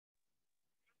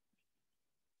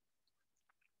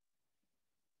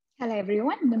Hello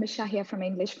everyone, Nimisha here from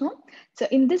Englishfirm. So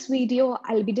in this video,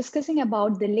 I'll be discussing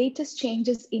about the latest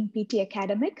changes in PT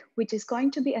Academic, which is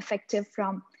going to be effective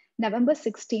from November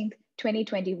 16th,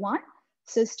 2021.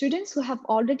 So students who have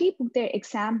already booked their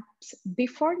exams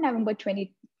before November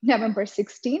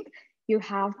 16th, you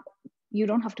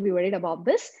don't have to be worried about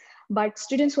this. But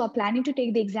students who are planning to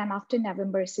take the exam after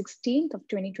November 16th of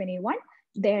 2021,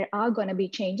 there are going to be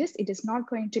changes. It is not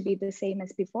going to be the same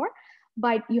as before.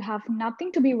 But you have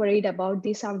nothing to be worried about.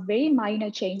 These are very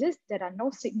minor changes. There are no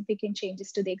significant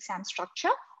changes to the exam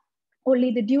structure.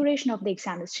 Only the duration of the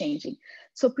exam is changing.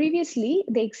 So previously,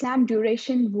 the exam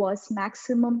duration was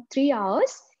maximum 3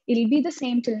 hours. It'll be the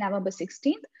same till November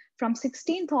 16th. From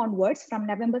 16th onwards, from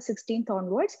November 16th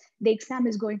onwards, the exam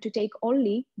is going to take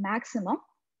only maximum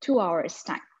 2 hours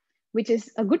time, which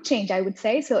is a good change, I would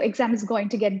say. So exam is going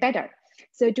to get better.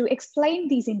 So to explain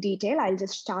these in detail, I'll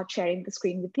just start sharing the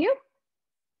screen with you.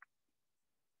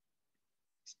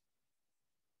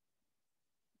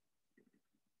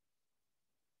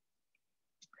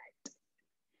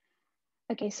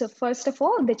 Okay, so first of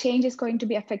all, the change is going to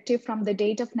be effective from the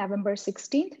date of November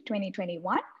 16th,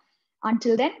 2021.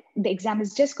 Until then, the exam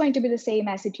is just going to be the same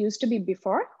as it used to be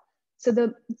before.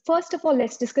 So first of all,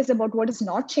 let's discuss about what is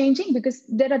not changing, because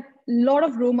there are a lot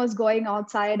of rumors going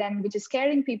outside and which is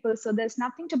scaring people. So there's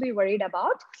nothing to be worried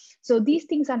about. So these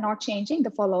things are not changing.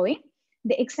 The following: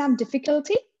 the exam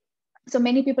difficulty. So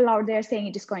many people out there saying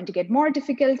it is going to get more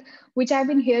difficult, which I've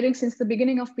been hearing since the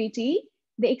beginning of PTE.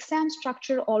 The exam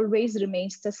structure always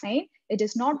remains the same. It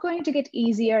is not going to get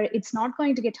easier. It's not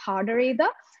going to get harder either.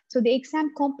 So the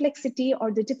exam complexity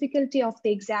or the difficulty of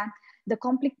the exam, the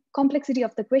complexity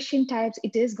of the question types,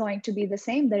 it is going to be the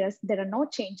same. There are no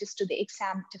changes to the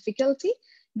exam difficulty.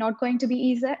 Not going to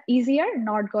be easier,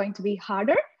 not going to be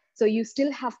harder. So you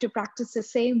still have to practice the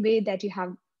same way that you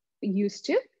have used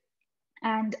to.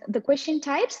 And the question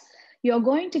types, you're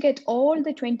going to get all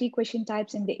the 20 question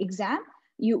types in the exam.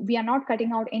 We are not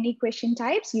cutting out any question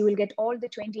types. You will get all the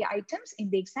 20 items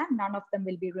in the exam. None of them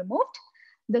will be removed.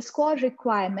 The score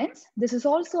requirements, this is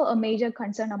also a major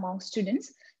concern among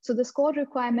students. So the score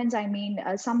requirements, I mean,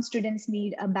 some students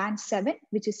need a band 7,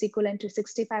 which is equivalent to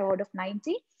 65 out of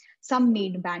 90. Some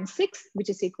need band 6,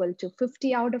 which is equal to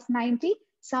 50 out of 90.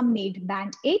 Some need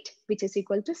band 8, which is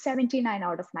equal to 79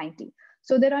 out of 90.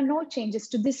 So there are no changes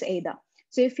to this either.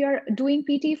 So if you're doing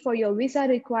PT for your visa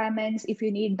requirements, if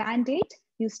you need band 8,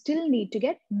 you still need to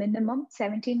get minimum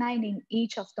 79 in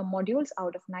each of the modules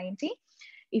out of 90.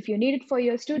 If you need it for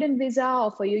your student visa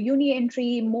or for your uni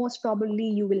entry, most probably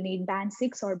you will need band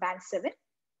 6 or band 7.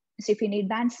 So if you need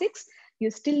band 6, you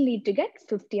still need to get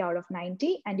 50 out of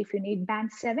 90. And if you need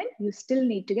band 7, you still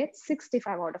need to get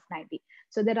 65 out of 90.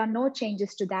 So there are no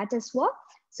changes to that as well.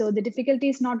 So the difficulty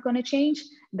is not going to change.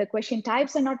 The question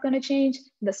types are not going to change.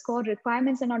 The score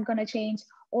requirements are not going to change.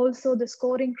 Also the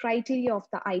scoring criteria of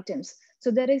the items.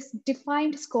 So there is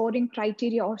defined scoring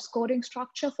criteria or scoring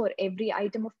structure for every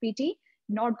item of PT.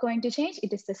 Not going to change.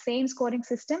 It is the same scoring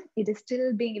system. It is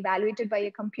still being evaluated by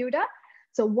a computer.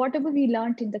 So whatever we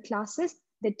learned in the classes,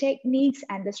 the techniques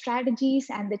and the strategies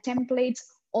and the templates,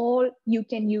 all you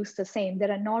can use the same.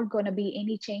 There are not going to be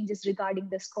any changes regarding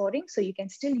the scoring. So you can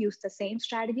still use the same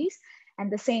strategies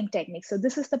and the same techniques. So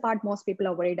this is the part most people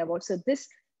are worried about. So this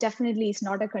definitely is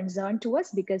not a concern to us,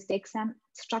 because the exam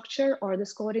structure or the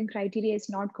scoring criteria is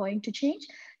not going to change.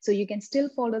 So you can still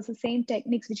follow the same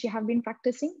techniques which you have been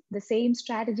practicing, the same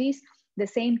strategies, the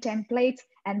same templates,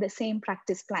 and the same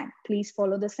practice plan. Please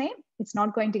follow the same. It's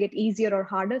not going to get easier or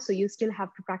harder. So you still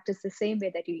have to practice the same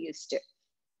way that you used to.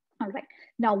 All right,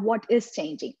 now what is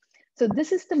changing? So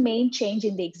this is the main change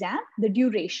in the exam, the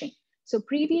duration. So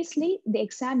previously the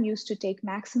exam used to take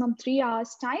maximum 3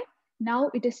 hours time.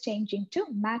 Now it is changing to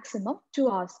maximum 2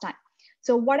 hours time.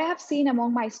 So what I have seen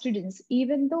among my students,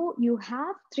 even though you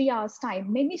have 3 hours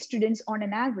time, many students on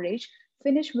an average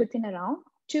finish within around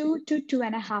 2 to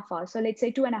 2.5 hours. So let's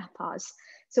say 2.5 hours.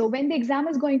 So when the exam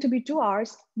is going to be 2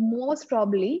 hours, most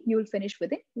probably you will finish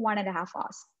within 1.5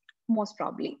 hours, most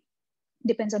probably.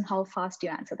 Depends on how fast you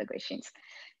answer the questions.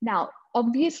 Now,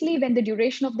 obviously, when the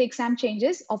duration of the exam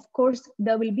changes, of course,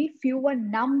 there will be fewer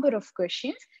number of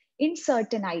questions in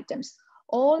certain items.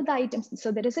 All the items,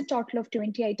 so there is a total of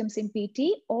 20 items in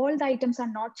PT. All the items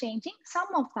are not changing. Some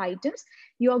of the items,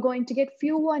 you are going to get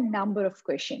fewer number of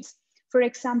questions. For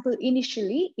example,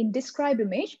 initially in describe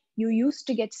image, you used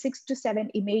to get 6 to 7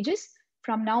 images.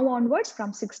 From now onwards,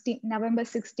 from November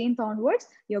 16th onwards,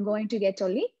 you're going to get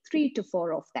only 3 to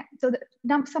 4 of them. So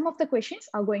some of the questions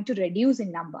are going to reduce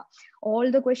in number.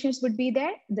 All the questions would be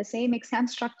there, the same exam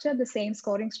structure, the same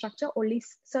scoring structure, only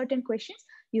certain questions,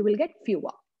 you will get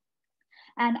fewer.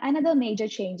 And another major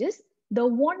change is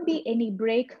there won't be any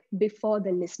break before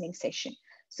the listening session.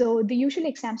 So the usual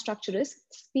exam structure is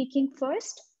speaking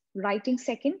first, writing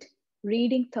second,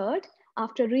 reading third.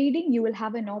 After reading, you will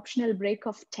have an optional break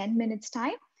of 10 minutes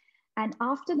time. And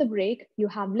after the break, you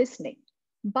have listening.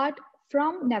 But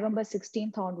from November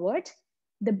 16th onwards,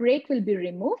 the break will be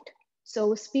removed.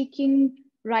 So speaking,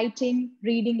 writing,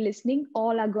 reading, listening,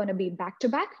 all are going to be back to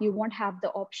back. You won't have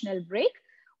the optional break,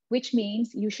 which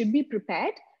means you should be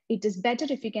prepared. It is better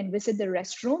if you can visit the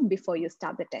restroom before you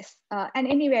start the test. And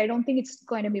anyway, I don't think it's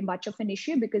going to be much of an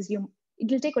issue because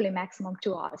it will take only maximum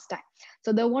 2 hours time.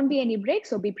 So there won't be any break,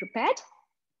 so be prepared.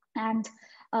 And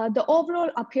the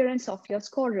overall appearance of your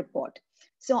score report.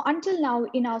 So until now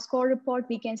in our score report,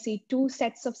 we can see 2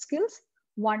 sets of skills.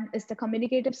 One is the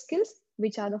communicative skills,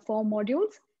 which are the 4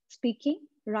 modules: speaking,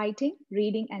 writing,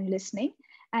 reading, and listening.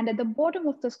 And at the bottom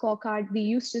of the scorecard, we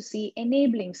used to see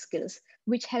enabling skills,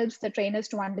 which helps the trainers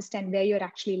to understand where you're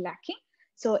actually lacking.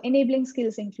 So enabling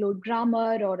skills include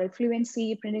grammar, oral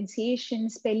fluency, pronunciation,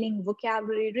 spelling,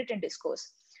 vocabulary, written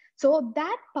discourse. So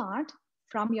that part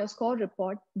from your score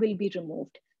report will be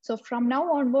removed. So from now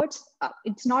onwards,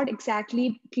 it's not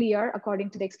exactly clear according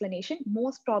to the explanation.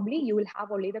 Most probably you will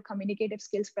have only the communicative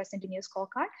skills present in your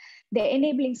scorecard. The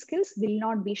enabling skills will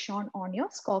not be shown on your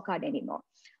scorecard anymore.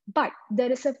 But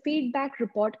there is a feedback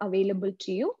report available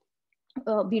to you.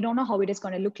 We don't know how it is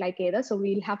going to look like either. So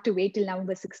we'll have to wait till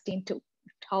November 16th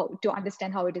to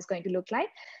understand how it is going to look like.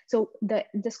 So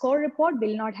the score report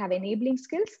will not have enabling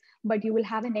skills, but you will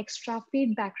have an extra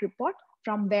feedback report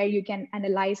from where you can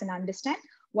analyze and understand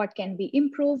what can be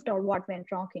improved or what went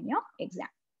wrong in your exam.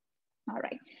 All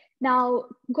right. Now,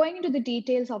 going into the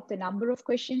details of the number of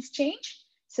questions change.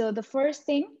 So the first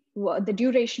thing, the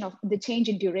duration of the change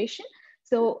in duration.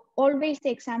 So always the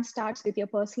exam starts with your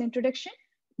personal introduction,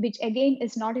 which again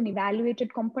is not an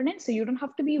evaluated component. So you don't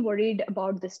have to be worried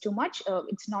about this too much.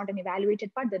 It's not an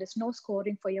evaluated part. There is no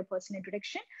scoring for your personal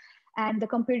introduction. And the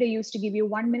computer used to give you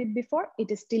 1 minute before, it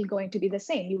is still going to be the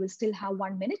same. You will still have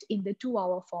 1 minute in the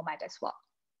 2-hour format as well.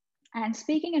 And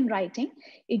speaking and writing,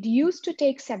 it used to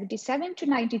take 77 to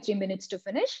 93 minutes to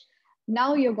finish.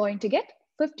 Now you're going to get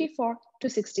 54 to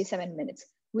 67 minutes,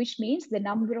 which means the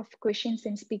number of questions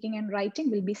in speaking and writing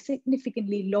will be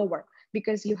significantly lower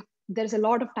because there's a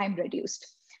lot of time reduced.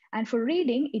 And for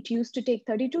reading, it used to take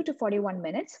 32 to 41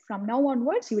 minutes. From now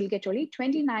onwards, you will get only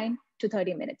 29 to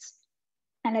 30 minutes.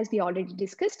 And as we already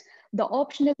discussed, the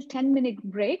optional 10-minute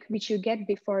break, which you get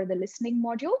before the listening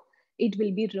module, it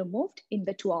will be removed in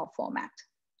the 2-hour format.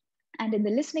 And in the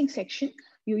listening section,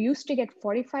 you used to get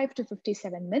 45 to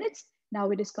 57 minutes. Now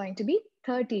it is going to be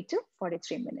 30 to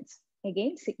 43 minutes.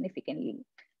 Again, significantly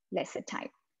lesser time.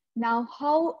 Now,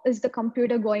 how is the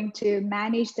computer going to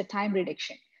manage the time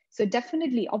reduction? So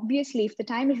definitely, obviously, if the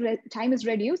time is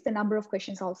reduced, the number of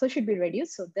questions also should be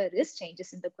reduced. So there is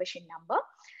changes in the question number.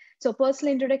 So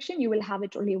personal introduction, you will have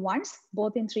it only once,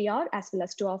 both in 3-hour as well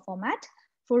as 2-hour format.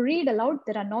 For read aloud,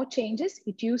 there are no changes.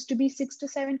 It used to be 6 to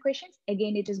 7 questions.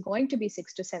 Again, it is going to be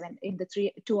 6 to 7 in the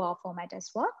 2-hour format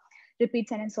as well. Repeat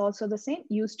sentence also the same,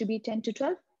 used to be 10 to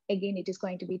 12. Again, it is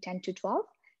going to be 10 to 12.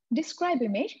 Describe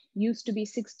image used to be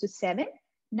 6 to 7.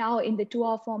 Now in the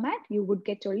 2-hour format, you would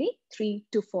get only 3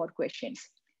 to 4 questions.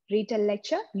 Retell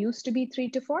lecture used to be 3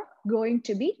 to 4, going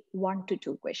to be 1 to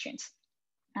 2 questions.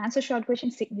 Answer short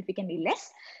questions significantly less.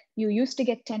 You used to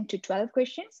get 10 to 12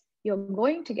 questions. You're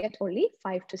going to get only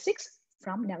 5 to 6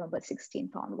 from November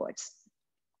 16th onwards.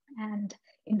 And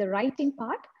in the writing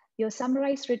part, your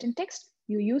summarized written text,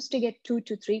 you used to get 2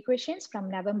 to 3 questions. From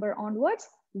November onwards,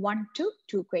 1 to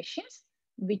 2 questions,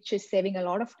 which is saving a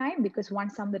lot of time because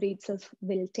one summary itself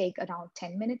will take around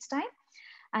 10 minutes time.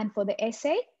 And for the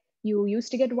essay, you used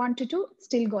to get 1 to 2,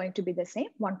 still going to be the same,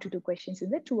 1 to 2 questions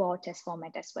in the 2-hour test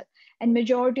format as well. And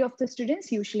majority of the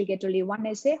students usually get only 1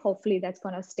 essay. Hopefully that's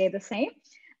going to stay the same.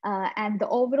 And the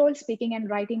overall speaking and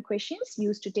writing questions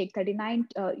used to take 39,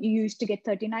 you used to get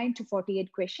 39 to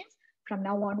 48 questions. From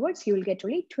now onwards, you will get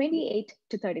only 28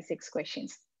 to 36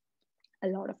 questions. A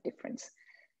lot of difference.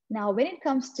 Now, when it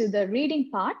comes to the reading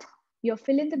part, your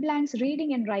fill in the blanks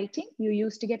reading and writing, you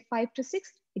used to get 5 to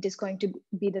 6. It is going to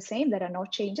be the same. There are no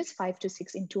changes, 5 to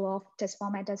 6 in 2-hour test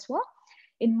format as well.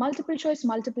 In multiple choice,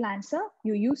 multiple answer,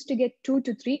 you used to get 2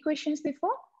 to 3 questions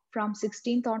before. From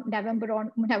November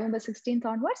 16th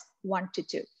onwards, 1 to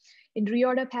 2. In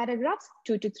reorder paragraphs,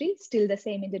 2 to 3, still the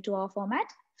same in the 2-hour format.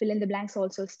 Fill in the blanks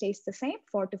also stays the same,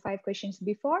 4 to 5 questions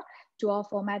before. 2-hour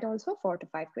format also 4 to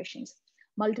 5 questions.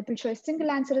 Multiple choice single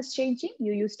answer is changing.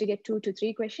 You used to get 2 to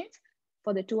 3 questions.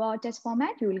 For the 2-hour test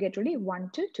format, you will get only 1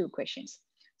 to 2 questions.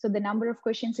 So the number of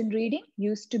questions in reading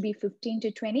used to be 15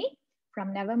 to 20.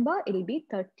 From November, it'll be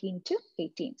 13 to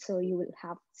 18. So you will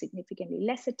have significantly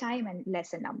lesser time and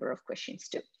lesser number of questions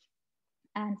too.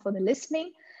 And for the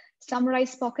listening,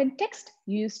 summarized spoken text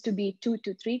used to be 2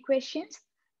 to 3 questions.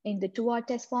 In the 2-hour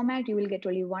test format, you will get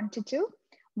only 1 to 2.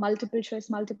 Multiple choice,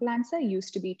 multiple answer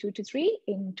used to be 2 to 3.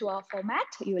 In 2-hour format,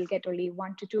 you will get only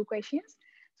 1 to 2 questions.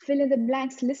 Fill in the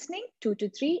blanks listening, 2 to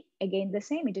 3. Again, the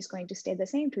same. It is going to stay the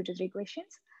same, 2 to 3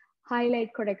 questions.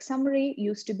 Highlight correct summary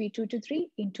used to be 2 to 3.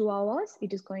 In 2 hours,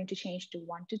 it is going to change to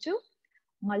 1 to 2.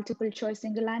 Multiple choice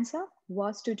single answer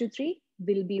was 2 to 3,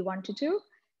 will be 1 to 2.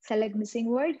 Select missing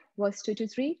word was 2 to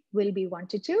 3, will be 1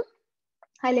 to 2.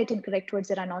 Highlight incorrect words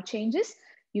that are not changes.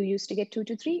 You used to get 2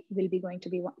 to 3, will be going to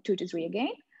be 2 to 3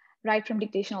 again. Write from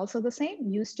dictation also the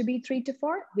same. Used to be 3 to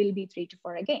 4, will be 3 to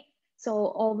 4 again.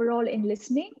 So overall in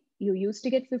listening, you used to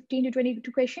get 15 to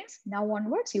 22 questions. Now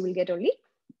onwards, you will get only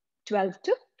 12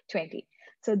 to 20.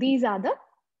 So these are the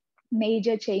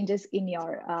major changes in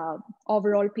your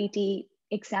overall PTE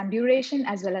exam duration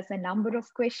as well as the number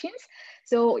of questions.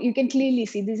 So you can clearly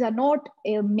see these are not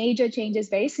major changes,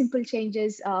 very simple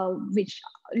changes, which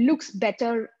looks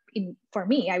better for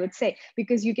me, I would say,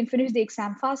 because you can finish the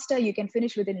exam faster, you can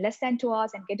finish within less than 2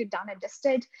 hours and get it done and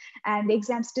dusted. And the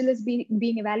exam still is being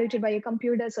evaluated by your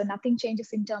computer, so nothing changes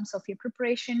in terms of your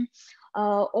preparation.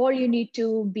 All you need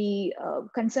to be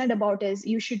concerned about is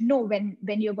you should know when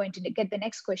you're going to get the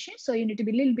next question. So you need to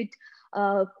be a little bit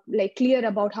like clear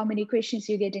about how many questions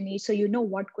you get in each, so you know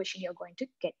what question you're going to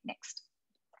get next.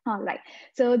 All right,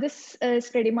 so this is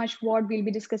pretty much what we'll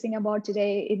be discussing about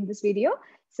today in this video.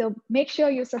 So make sure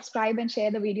you subscribe and share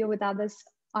the video with other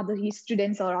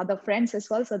students or other friends as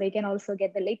well, so they can also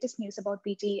get the latest news about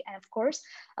PTE. And of course,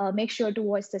 make sure to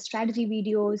watch the strategy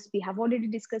videos. We have already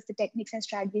discussed the techniques and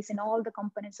strategies in all the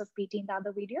components of PTE in the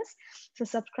other videos. So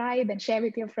subscribe and share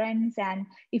with your friends. And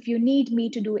if you need me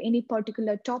to do any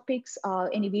particular topics,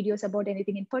 any videos about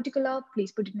anything in particular,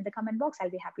 please put it in the comment box. I'll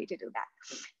be happy to do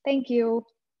that. Thank you.